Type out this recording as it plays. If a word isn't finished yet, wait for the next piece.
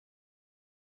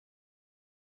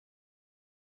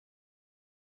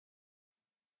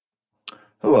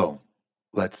Hello,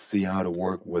 let's see how to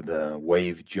work with the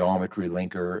wave geometry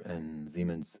linker in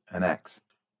Siemens NX.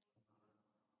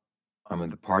 I'm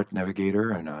in the part navigator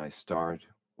and I start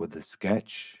with the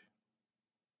sketch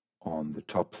on the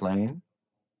top plane.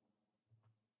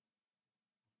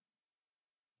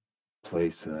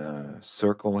 Place a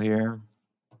circle here.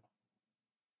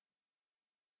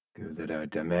 Give it a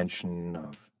dimension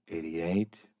of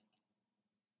 88.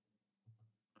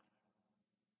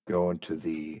 Go into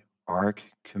the arc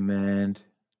command.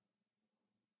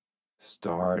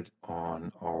 Start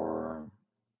on our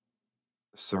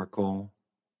circle.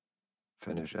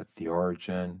 Finish at the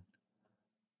origin.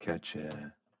 Catch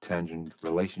a tangent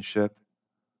relationship.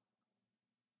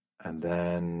 And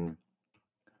then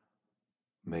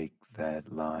make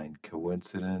that line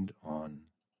coincident on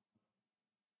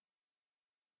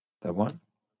that one.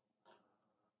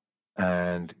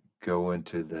 And go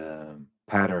into the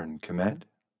pattern command.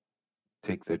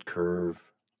 Take that curve,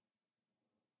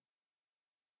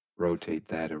 rotate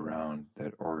that around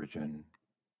that origin,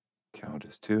 count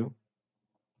as 2.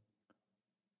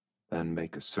 Then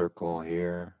make a circle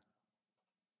here.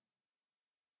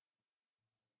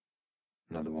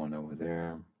 Another one over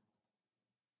there.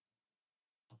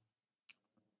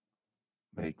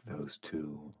 Make those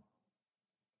two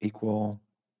equal.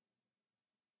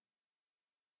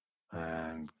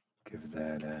 And give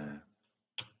that a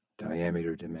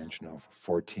diameter dimension of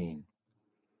 14.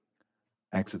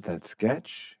 Exit that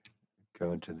sketch.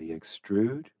 Go into the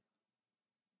extrude.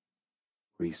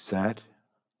 Reset.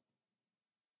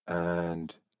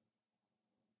 And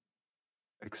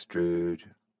extrude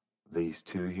these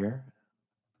two here.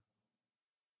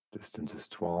 Distance is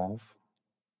 12.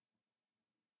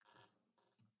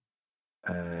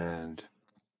 And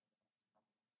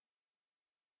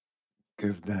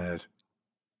give that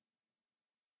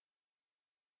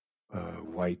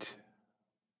white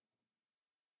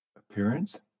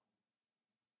appearance.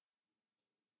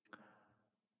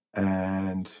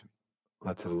 And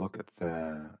let's have a look at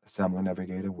the assembly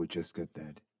navigator. We just got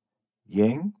that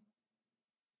yang.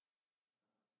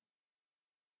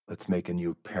 Let's make a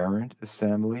new parent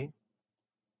assembly.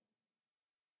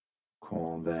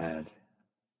 Call that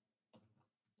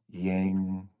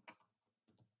yang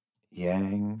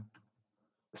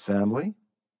assembly.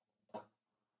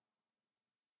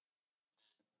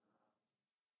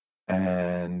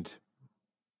 And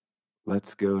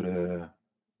let's go to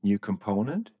new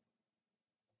component,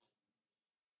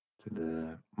 to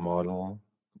the model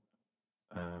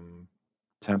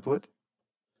template.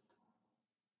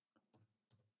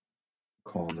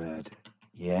 Call that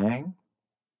yang.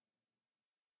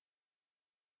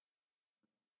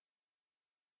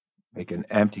 Make an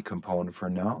empty component for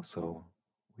now. So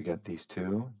we got these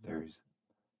two. There's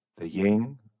the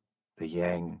yin, the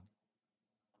yang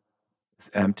is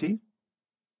empty.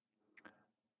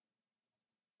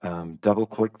 Double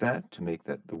click that to make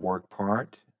that the work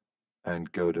part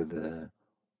and go to the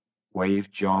wave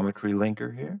geometry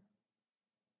linker here.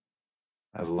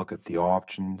 Have a look at the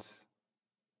options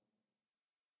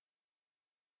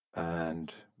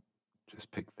and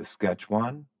just pick the sketch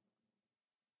one.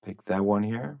 Pick that one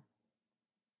here.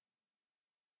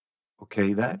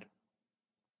 Okay that.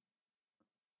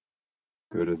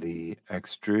 Go to the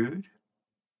extrude.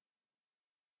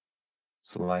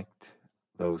 Select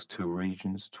those two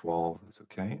regions. 12 is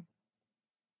okay.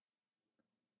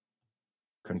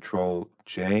 Control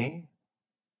J.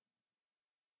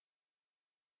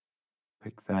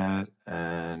 Pick that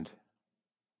and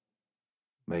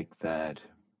make that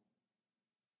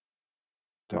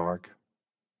dark.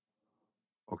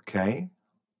 Okay.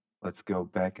 Let's go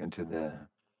back into the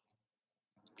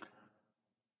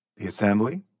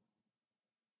assembly.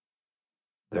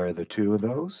 There are the two of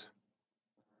those.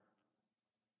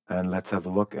 And let's have a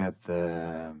look at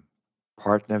the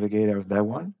part navigator of that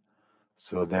one.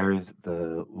 So there is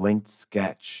the linked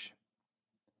sketch.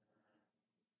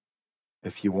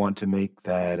 If you want to make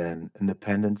that an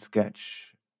independent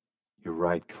sketch, you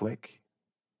right click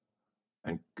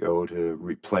and go to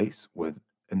replace with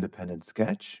independent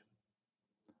sketch.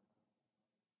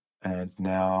 And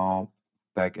now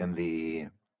back in the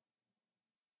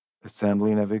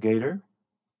assembly navigator,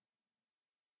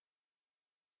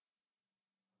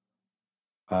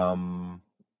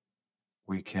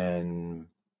 we can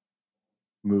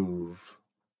move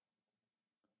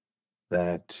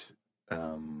that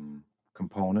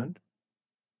component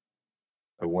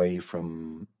away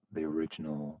from the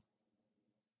original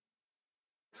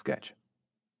sketch.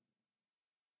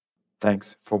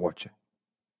 Thanks for watching.